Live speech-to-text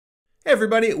Hey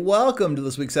everybody, welcome to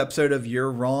this week's episode of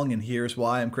You're Wrong and Here's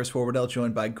Why. I'm Chris Horwedel,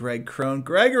 joined by Greg Crone.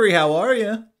 Gregory, how are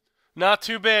you? Not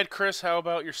too bad, Chris. How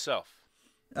about yourself?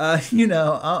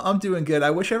 I'm doing good. I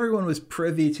wish everyone was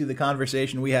privy to the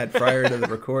conversation we had prior to the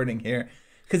recording here,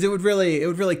 because it would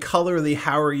really color the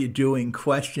 "How are you doing?"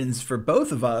 questions for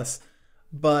both of us.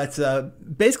 But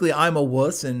basically, I'm a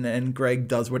wuss, and Greg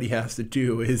does what he has to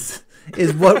do. Is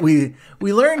what we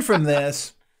learned from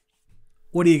this.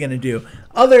 What are you gonna do?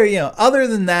 Other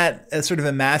than that, sort of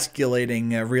emasculating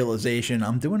realization,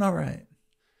 I'm doing all right.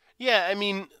 Yeah, I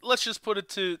mean, let's just put it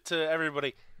to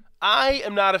everybody. I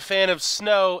am not a fan of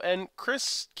snow, and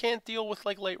Chris can't deal with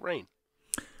like late rain.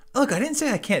 Look, I didn't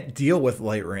say I can't deal with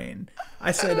light rain.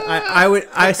 I said I would.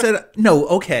 I said no.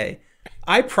 Okay,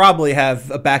 I probably have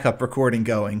a backup recording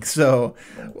going, so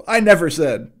I never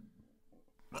said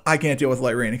I can't deal with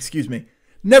light rain. Excuse me.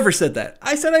 Never said that.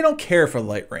 I said I don't care for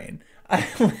light rain. I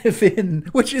live in,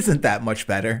 which isn't that much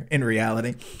better in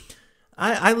reality.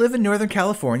 I live in Northern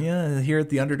California here at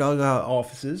the Underdog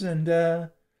offices, and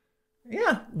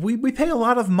yeah, we pay a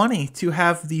lot of money to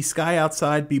have the sky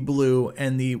outside be blue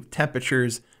and the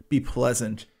temperatures be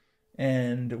pleasant.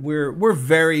 And we're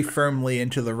very firmly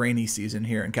into the rainy season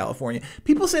here in California.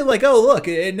 People say like, "Oh, look,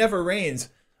 it never rains."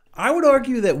 I would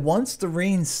argue that once the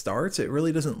rain starts, it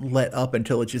really doesn't let up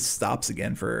until it just stops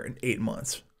again for 8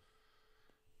 months.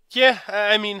 Yeah,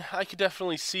 I mean, I could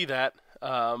definitely see that.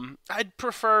 I'd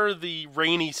prefer the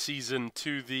rainy season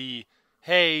to the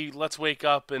hey, let's wake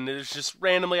up and it's just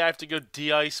randomly I have to go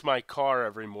de-ice my car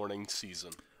every morning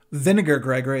season. Vinegar,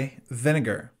 Gregory,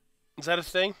 vinegar. Is that a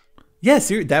thing? Yes,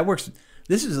 that works.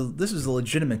 This is a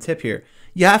legitimate tip here.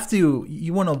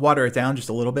 You want to water it down just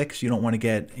a little bit because you don't want to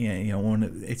get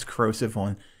it's corrosive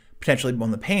on potentially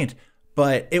on the paint,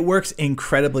 but it works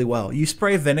incredibly well. You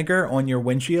spray vinegar on your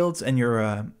windshields and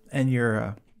your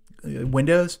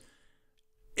windows.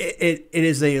 It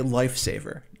is a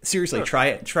lifesaver. Seriously,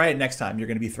 Huh. try it next time. You're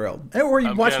going to be thrilled. Or you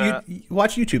I'm watch gonna.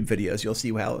 watch YouTube videos. You'll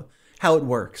see how it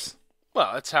works.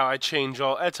 Well, that's how I change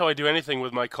all. That's how I do anything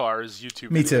with my car is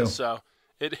YouTube Me videos. too. So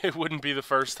it wouldn't be the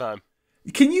first time.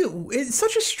 It's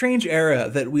such a strange era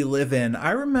that we live in.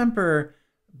 I remember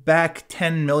back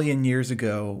 10 million years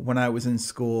ago when I was in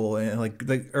school, like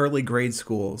the early grade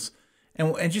schools,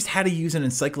 and just had to use an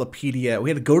encyclopedia. We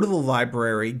had to go to the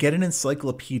library, get an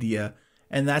encyclopedia,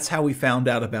 and that's how we found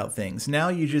out about things. Now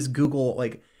you just Google,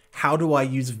 like, how do I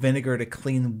use vinegar to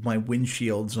clean my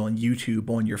windshields on YouTube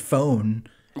on your phone?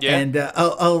 Yeah. And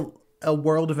a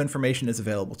world of information is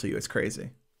available to you. It's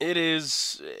crazy. It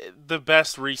is the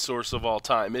best resource of all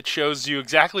time. It shows you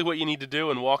exactly what you need to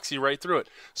do and walks you right through it.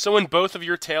 So when both of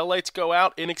your taillights go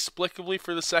out inexplicably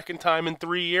for the second time in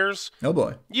 3 years, Oh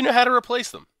boy. you know how to replace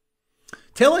them.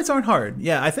 Taillights aren't hard.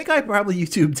 Yeah, I think I probably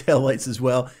YouTube taillights as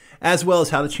well as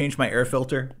how to change my air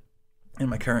filter in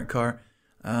my current car.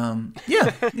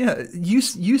 Yeah,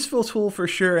 useful tool for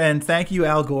sure. And thank you,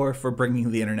 Al Gore, for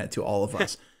bringing the internet to all of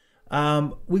us.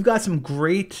 We've got some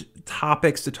great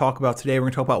topics to talk about today. We're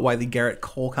going to talk about why the Garrit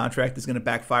Cole contract is going to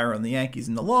backfire on the Yankees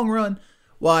in the long run,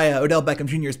 why Odell Beckham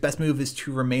Jr.'s best move is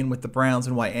to remain with the Browns,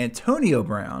 and why Antonio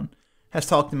Brown has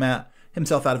talked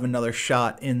himself out of another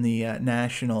shot in the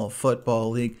National Football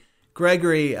League.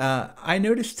 Gregory, I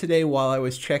noticed today while I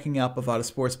was checking out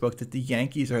Bovada Sportsbook that the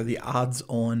Yankees are the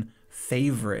odds-on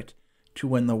favorite to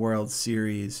win the World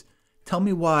Series. Tell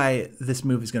me why this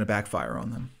move is going to backfire on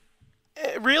them.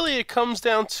 Really, it comes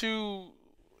down to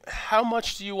how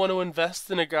much do you want to invest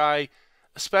in a guy,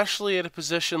 especially at a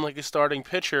position like a starting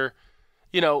pitcher,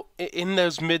 in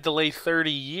those mid to late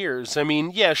 30 years. I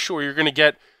mean, yeah, sure, you're going to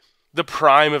get the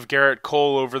prime of Garrit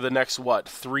Cole over the next,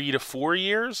 3 to 4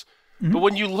 years? Mm-hmm. But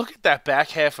when you look at that back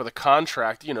half of the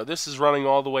contract, this is running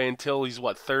all the way until he's,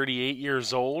 38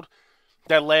 years old.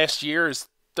 That last year is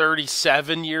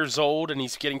 37 years old, and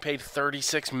he's getting paid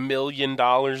 $36 million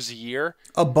a year.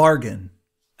 A bargain.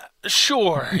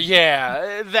 Sure,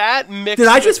 yeah. That mixed Did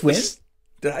I with just win?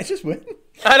 Did I just win?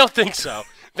 I don't think so.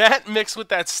 That mixed with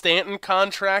that Stanton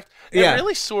contract, it Yeah.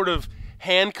 really sort of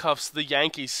handcuffs the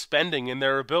Yankees' spending and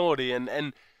their ability.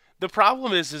 And the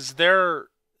problem is the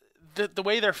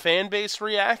way their fan base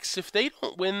reacts. If they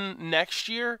don't win next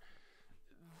year,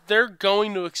 they're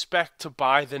going to expect to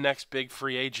buy the next big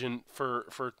free agent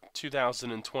for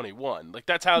 2021. Like,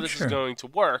 that's how this Sure. is going to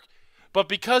work. But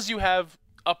because you have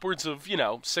upwards of,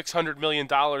 $600 million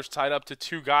tied up to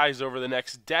two guys over the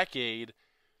next decade,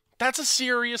 that's a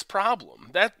serious problem.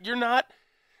 That you're not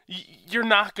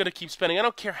going to keep spending. I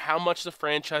don't care how much the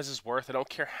franchise is worth. I don't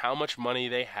care how much money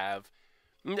they have.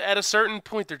 At a certain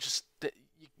point,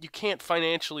 you can't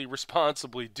financially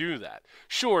responsibly do that.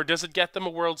 Sure, does it get them a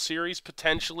World Series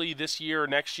potentially this year or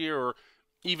next year or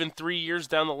even 3 years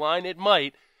down the line? It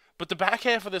might, but the back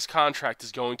half of this contract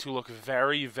is going to look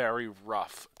very, very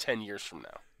rough 10 years from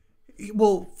now.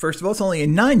 Well, first of all, it's only a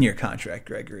 9-year contract,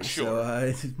 Gregory.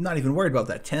 Sure. So not even worried about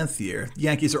that 10th year. The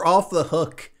Yankees are off the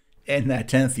hook in that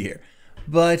 10th year.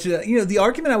 But, the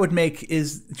argument I would make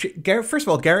is, first of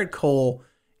all, Garrit Cole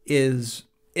is,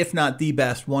 if not the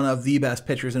best, one of the best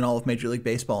pitchers in all of Major League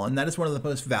Baseball. And that is one of the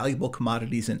most valuable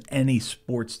commodities in any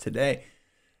sports today.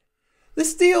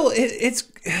 This deal,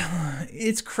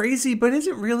 it's crazy, but is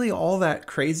it really all that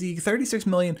crazy? $36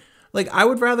 million. Like, I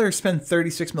would rather spend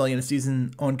 $36 million a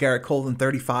season on Garrit Cole than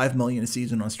 $35 million a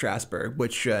season on Strasburg,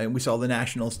 which we saw the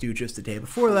Nationals do just the day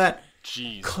before that.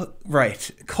 Jeez. Right.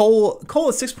 Cole a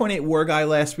 6.8 WAR guy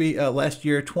last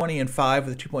year, 20-5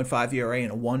 with a 2.5 ERA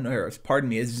and a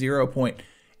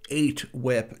 0.8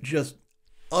 WHIP. Just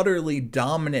utterly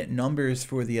dominant numbers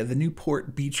for the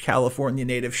Newport Beach, California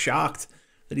native. Shocked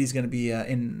that he's going to be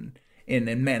in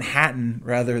Manhattan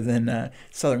rather than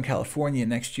Southern California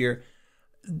next year.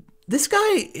 This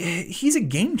guy, he's a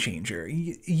game changer.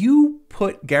 You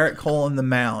put Garrit Cole on the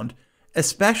mound,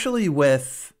 especially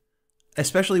with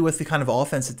the kind of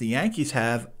offense that the Yankees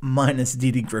have, minus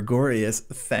Didi Gregorius.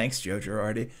 Thanks, Joe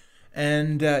Girardi.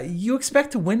 And you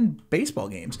expect to win baseball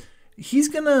games. He's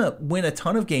going to win a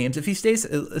ton of games if he stays,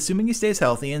 assuming he stays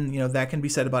healthy, and that can be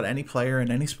said about any player in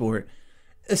any sport.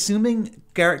 Assuming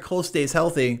Garrit Cole stays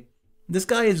healthy, this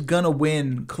guy is going to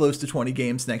win close to 20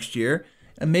 games next year.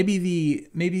 And maybe the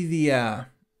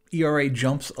ERA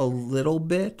jumps a little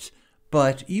bit,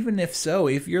 but even if so,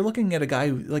 if you're looking at a guy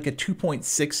like a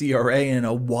 2.6 ERA and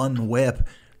a 1 WHIP,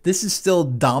 this is still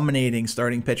dominating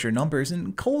starting pitcher numbers.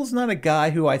 And Cole's not a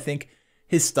guy who I think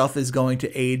his stuff is going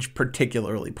to age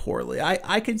particularly poorly.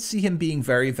 I could see him being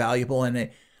very valuable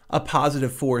and a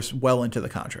positive force well into the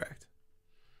contract.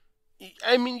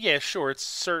 I mean, yeah, sure, it's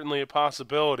certainly a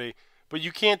possibility, but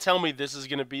you can't tell me this is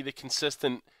going to be the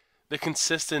consistent,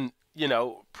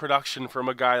 production from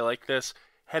a guy like this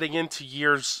heading into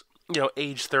years,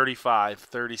 age 35,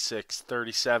 36,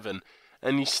 37,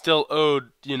 and he still owed,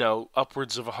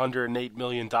 upwards of $108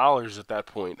 million at that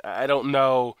point. I don't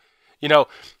know.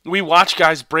 We watch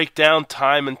guys break down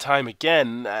time and time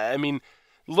again. I mean,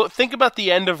 look, think about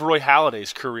the end of Roy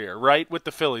Halladay's career, right, with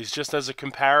the Phillies, just as a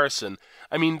comparison.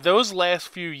 I mean, those last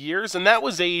few years, and that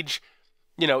was age,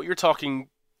 you're talking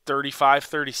 35,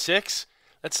 36.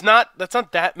 That's not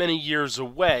that many years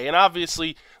away. And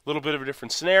obviously, a little bit of a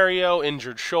different scenario,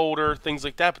 injured shoulder, things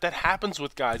like that. But that happens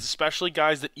with guys, especially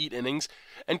guys that eat innings.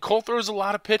 And Cole throws a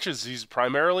lot of pitches. He's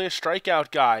primarily a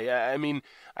strikeout guy. I mean,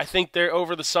 I think there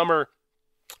over the summer,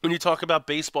 when you talk about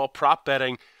baseball prop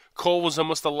betting, Cole was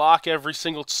almost a lock every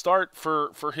single start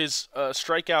for his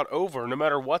strikeout over, no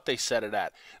matter what they set it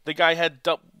at. The guy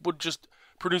would just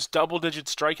produce double-digit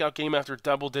strikeout game after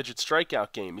double-digit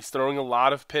strikeout game. He's throwing a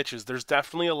lot of pitches. There's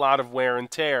definitely a lot of wear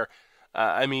and tear.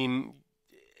 I mean,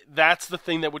 that's the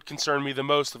thing that would concern me the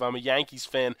most if I'm a Yankees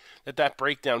fan, that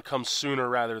breakdown comes sooner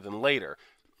rather than later.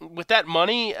 With that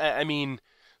money, I mean,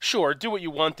 sure, do what you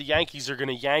want. The Yankees are going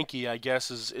to Yankee, I guess,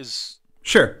 is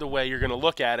sure the way you're going to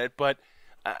look at it. But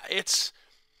it's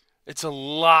a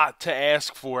lot to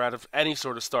ask for out of any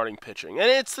sort of starting pitching. And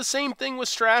it's the same thing with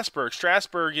Strasburg.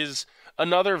 Strasburg is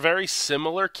another very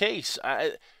similar case.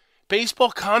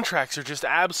 Baseball contracts are just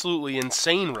absolutely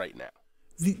insane right now.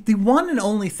 The one and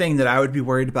only thing that I would be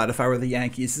worried about if I were the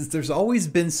Yankees is there's always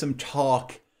been some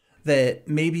talk that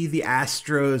maybe the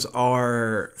Astros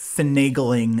are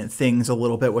finagling things a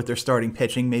little bit with their starting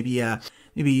pitching,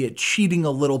 maybe cheating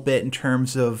a little bit in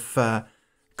terms of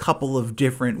couple of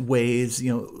different ways.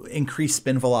 Increased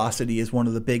spin velocity is one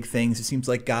of the big things. It seems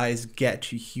like guys get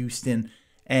to Houston,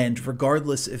 and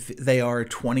regardless if they are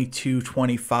 22,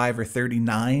 25, or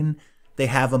 39, they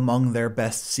have among their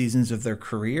best seasons of their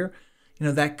career.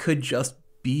 That could just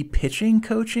be pitching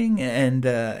coaching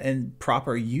and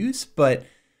proper use. But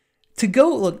to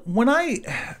go look, when I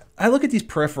look at these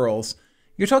peripherals,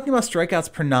 you're talking about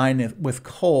strikeouts per 9 with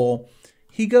Cole.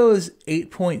 He goes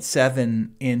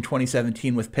 8.7 in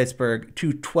 2017 with Pittsburgh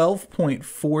to 12.4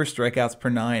 strikeouts per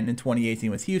 9 in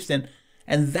 2018 with Houston,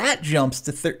 and that jumps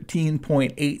to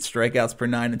 13.8 strikeouts per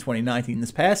 9 in 2019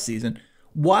 this past season,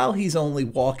 while he's only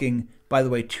walking, by the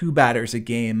way, 2 batters a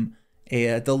game,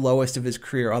 the lowest of his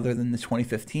career other than the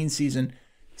 2015 season,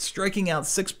 striking out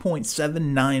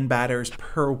 6.79 batters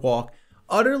per walk,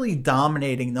 utterly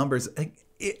dominating numbers.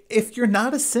 If you're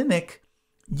not a cynic,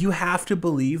 you have to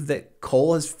believe that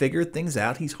Cole has figured things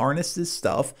out. He's harnessed his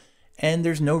stuff, and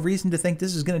there's no reason to think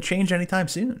this is going to change anytime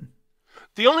soon.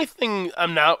 The only thing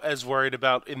I'm not as worried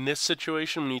about in this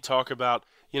situation when you talk about,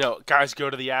 guys go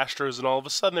to the Astros and all of a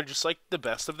sudden they're just like the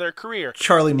best of their career.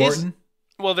 Charlie Morton.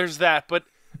 Well, there's that, but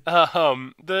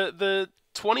the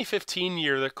 2015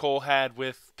 year that Cole had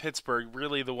with Pittsburgh,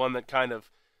 really the one that kind of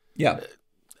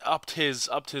upped his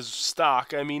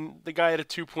stock. I mean, the guy had a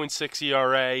 2.6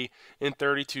 ERA in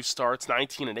 32 starts,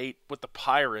 19-8 with the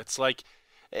Pirates. Like,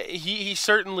 he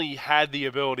certainly had the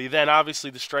ability. Then, obviously,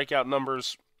 the strikeout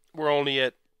numbers were only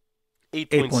at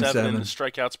 8.7 and the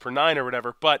strikeouts per 9 or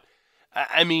whatever. But,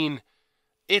 I mean,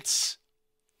 it's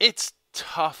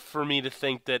tough for me to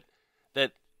think that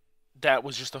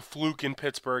was just a fluke in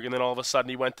Pittsburgh, and then all of a sudden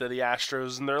he went to the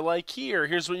Astros, and they're like,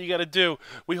 here's what you got to do.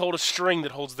 We hold a string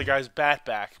that holds the guy's bat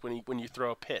back when you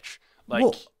throw a pitch. Like,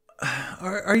 well,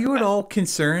 are you at all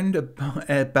concerned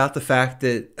about the fact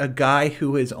that a guy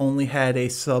who has only had a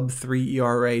sub-3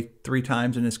 ERA 3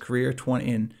 times in his career, in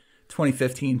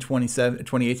 2015,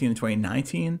 2018, and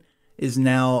 2019, is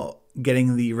now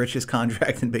getting the richest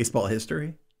contract in baseball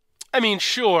history? I mean,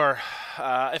 sure.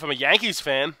 If I'm a Yankees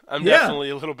fan, I'm definitely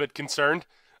a little bit concerned,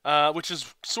 which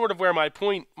is sort of where my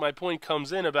point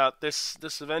comes in about this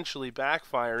eventually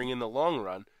backfiring in the long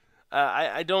run.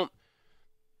 I'm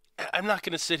not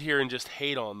going to sit here and just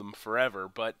hate on them forever,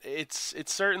 but it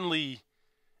certainly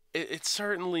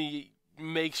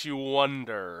makes you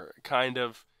wonder kind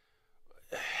of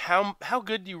how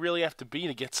good do you really have to be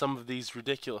to get some of these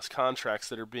ridiculous contracts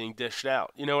that are being dished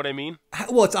out? You know what I mean?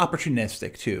 Well, it's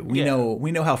opportunistic too.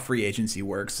 We know how free agency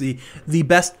works. The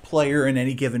best player in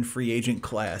any given free agent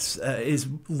class is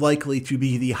likely to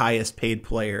be the highest paid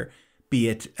player, be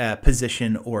it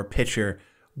position or pitcher,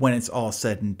 when it's all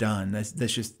said and done. That's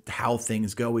just how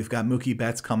things go. We've got Mookie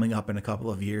Betts coming up in a couple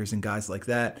of years and guys like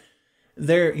that.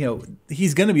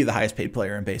 He's going to be the highest paid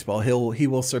player in baseball. He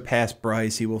will surpass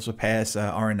Bryce. He will surpass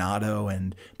Arenado.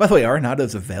 And by the way,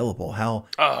 Arenado's available.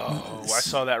 I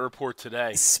saw that report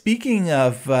today. Speaking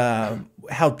of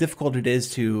how difficult it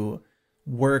is to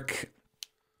work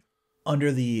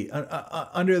under the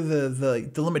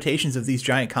limitations of these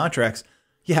giant contracts,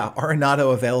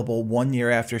 Arenado available 1 year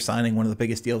after signing one of the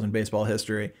biggest deals in baseball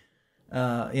history.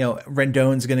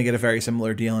 Rendon's going to get a very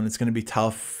similar deal, and it's going to be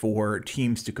tough for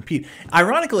teams to compete.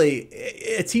 Ironically,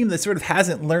 a team that sort of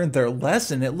hasn't learned their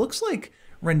lesson, it looks like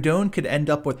Rendon could end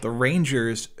up with the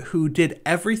Rangers, who did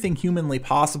everything humanly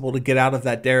possible to get out of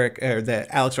that that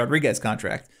Alex Rodriguez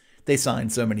contract they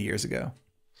signed so many years ago.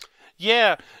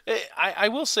 Yeah, I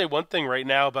will say one thing right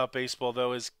now about baseball,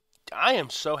 though, is I am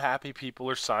so happy people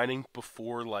are signing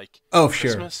before,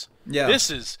 Christmas. Sure. Yeah.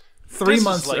 This is 3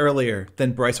 months earlier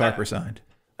than Bryce Harper signed.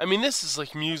 I mean, this is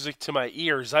like music to my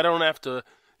ears. I don't have to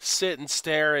sit and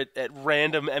stare at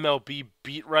random MLB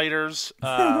beat writers.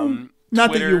 Not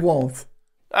Twitter. that you won't.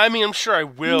 I mean, I'm sure I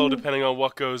will, depending on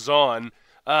what goes on.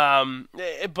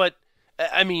 But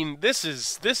I mean, this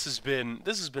has been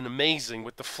amazing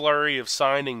with the flurry of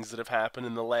signings that have happened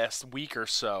in the last week or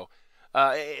so.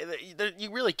 You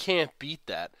really can't beat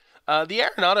that. The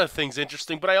Arenado thing's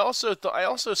interesting, but I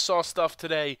also saw stuff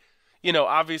today.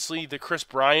 Obviously the Chris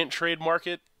Bryant trade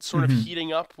market sort of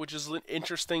heating up, which is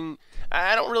interesting.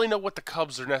 I don't really know what the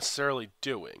Cubs are necessarily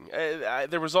doing.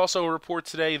 There was also a report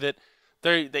today that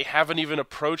they haven't even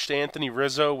approached Anthony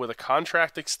Rizzo with a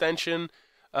contract extension,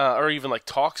 or even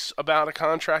talks about a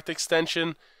contract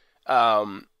extension.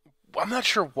 I'm not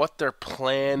sure what their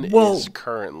plan is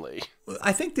currently.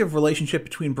 I think the relationship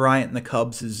between Bryant and the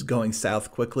Cubs is going south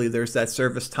quickly. There's that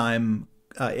service time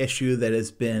issue that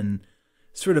has been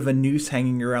sort of a noose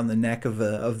hanging around the neck of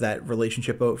that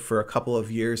relationship for a couple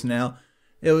of years now.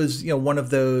 It was one of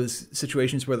those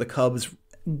situations where the Cubs,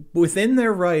 within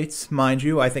their rights, mind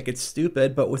you, I think it's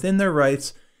stupid, but within their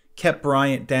rights, kept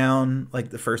Bryant down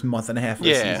the first month and a half of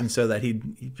the season so that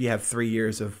he'd have 3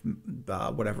 years of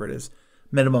whatever it is,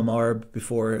 minimum ARB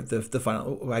before the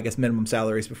final, I guess minimum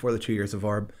salaries before the 2 years of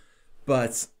ARB.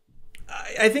 But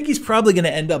I think he's probably going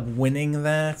to end up winning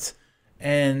that,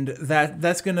 and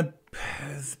that's going to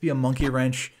be a monkey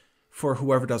wrench for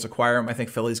whoever does acquire him. I think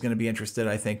Philly's going to be interested.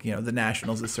 I think the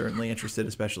Nationals is certainly interested,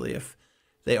 especially if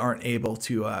they aren't able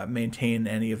to maintain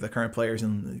any of the current players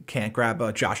and can't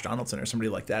grab Josh Donaldson or somebody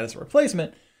like that as a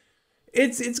replacement.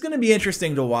 It's going to be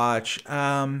interesting to watch.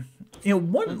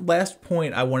 One last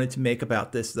point I wanted to make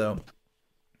about this, though.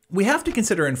 We have to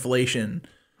consider inflation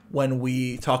when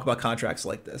we talk about contracts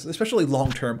like this, especially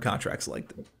long-term contracts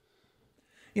like this.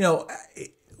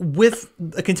 With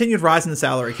a continued rise in the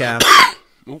salary cap.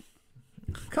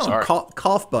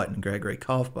 Cough button, Gregory.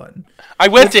 Cough button. I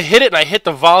went to hit it and I hit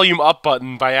the volume up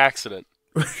button by accident.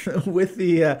 With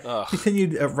the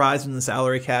continued rise in the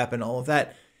salary cap and all of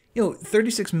that,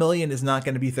 $36 million is not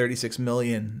going to be $36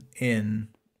 million in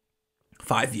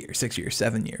 5 years, 6 years,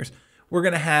 7 years. We're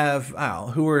going to have,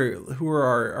 who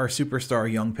are our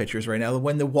superstar young pitchers right now?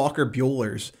 When the Walker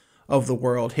Buehlers of the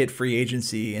world hit free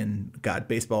agency and God,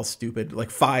 baseball's stupid,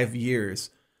 like 5 years,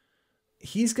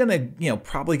 he's going to,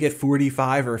 probably get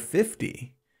 45 or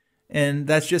 50. And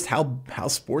that's just how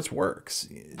sports works.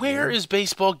 Where is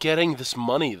baseball getting this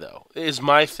money, though? Is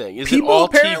my thing. Is People it all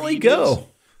apparently TV go. News?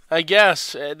 I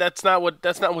guess that's not what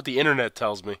the internet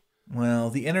tells me. Well,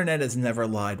 the internet has never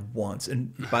lied once.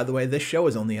 And by the way, this show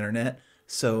is on the internet,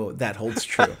 so that holds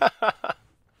true.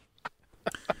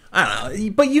 I don't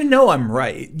know, but I'm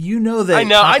right. You know that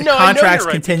contracts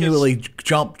right, continually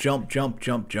jump.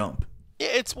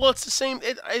 It's the same.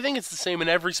 I think it's the same in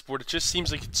every sport. It just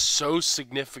seems like it's so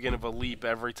significant of a leap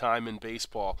every time in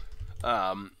baseball.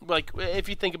 Like if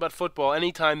you think about football,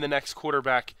 anytime the next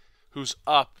quarterback who's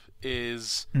up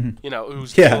is,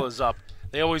 whose deal is up,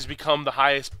 they always become the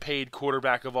highest paid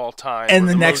quarterback of all time. And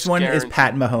the next one is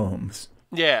Pat Mahomes.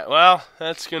 Yeah, well,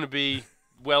 that's going to be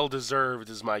well deserved,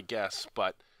 is my guess.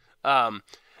 But I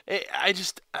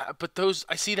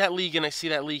see that league, and I see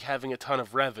that league having a ton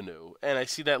of revenue, and I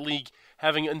see that league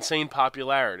having insane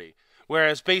popularity.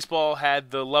 Whereas baseball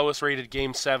had the lowest rated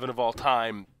Game 7 of all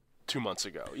time 2 months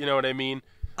ago. You know what I mean?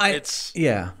 I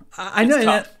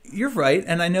know you're right,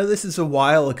 and I know this is a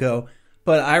while ago,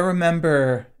 but I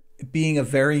remember being a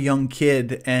very young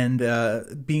kid and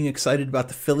being excited about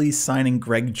the Phillies signing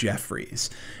Greg Jeffries,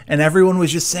 and everyone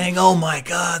was just saying, "Oh my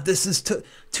God, this is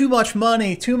too much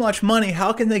money, too much money.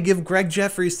 How can they give Greg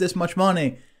Jeffries this much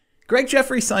money?" Greg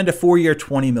Jeffries signed a 4-year,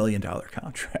 $20 million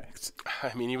contract.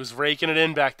 I mean, he was raking it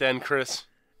in back then, Chris.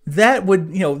 That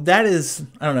would, that is,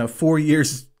 I don't know, 4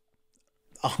 years,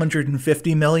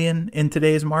 $150 million in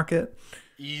today's market.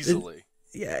 Easily.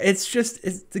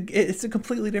 It's a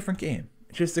completely different game.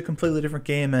 It's just a completely different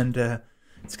game, and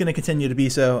it's going to continue to be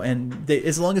so. And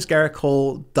as long as Garrit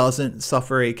Cole doesn't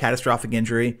suffer a catastrophic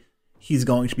injury, he's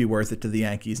going to be worth it to the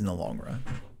Yankees in the long run.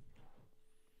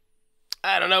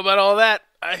 I don't know about all that.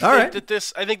 I think that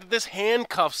this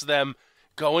handcuffs them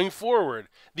going forward.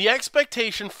 The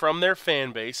expectation from their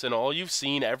fan base, and all you've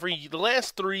seen the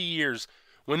last 3 years,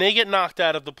 when they get knocked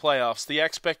out of the playoffs, the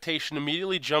expectation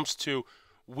immediately jumps to,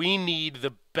 we need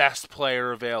the best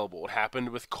player available. It happened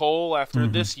with Cole after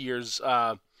this year's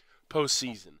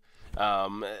postseason.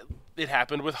 It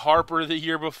happened with Harper the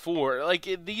year before.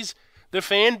 The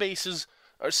fan bases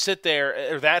sit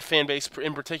there, or that fan base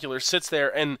in particular sits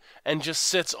there and just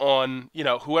sits on,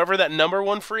 whoever that number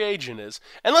one free agent is.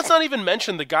 And let's not even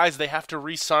mention the guys they have to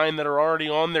re-sign that are already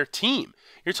on their team.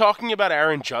 You're talking about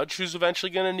Aaron Judge, who's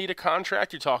eventually going to need a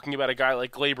contract. You're talking about a guy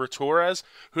like Gleyber Torres,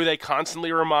 who they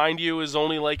constantly remind you is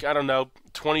only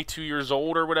 22 years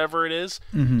old or whatever it is.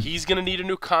 Mm-hmm. He's going to need a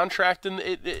new contract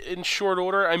in short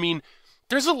order. I mean,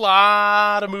 there's a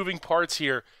lot of moving parts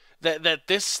here that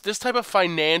this type of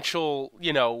financial,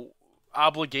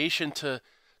 obligation to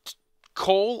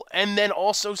Cole and then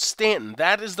also Stanton,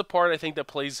 that is the part I think that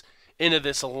plays into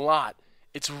this a lot.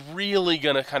 It's really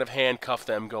going to kind of handcuff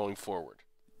them going forward.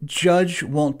 Judge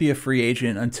won't be a free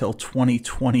agent until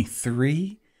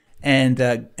 2023,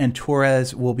 and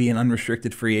Torres will be an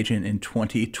unrestricted free agent in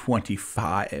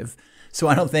 2025. So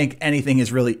I don't think anything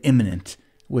is really imminent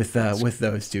with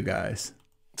those two guys.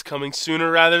 It's coming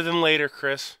sooner rather than later,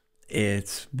 Chris.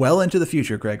 It's well into the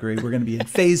future, Gregory. We're going to be in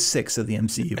phase 6 of the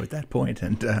MCU at that point,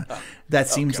 and that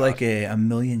seems like a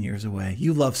million years away.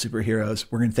 You love superheroes.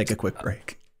 We're going to take a quick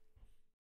break.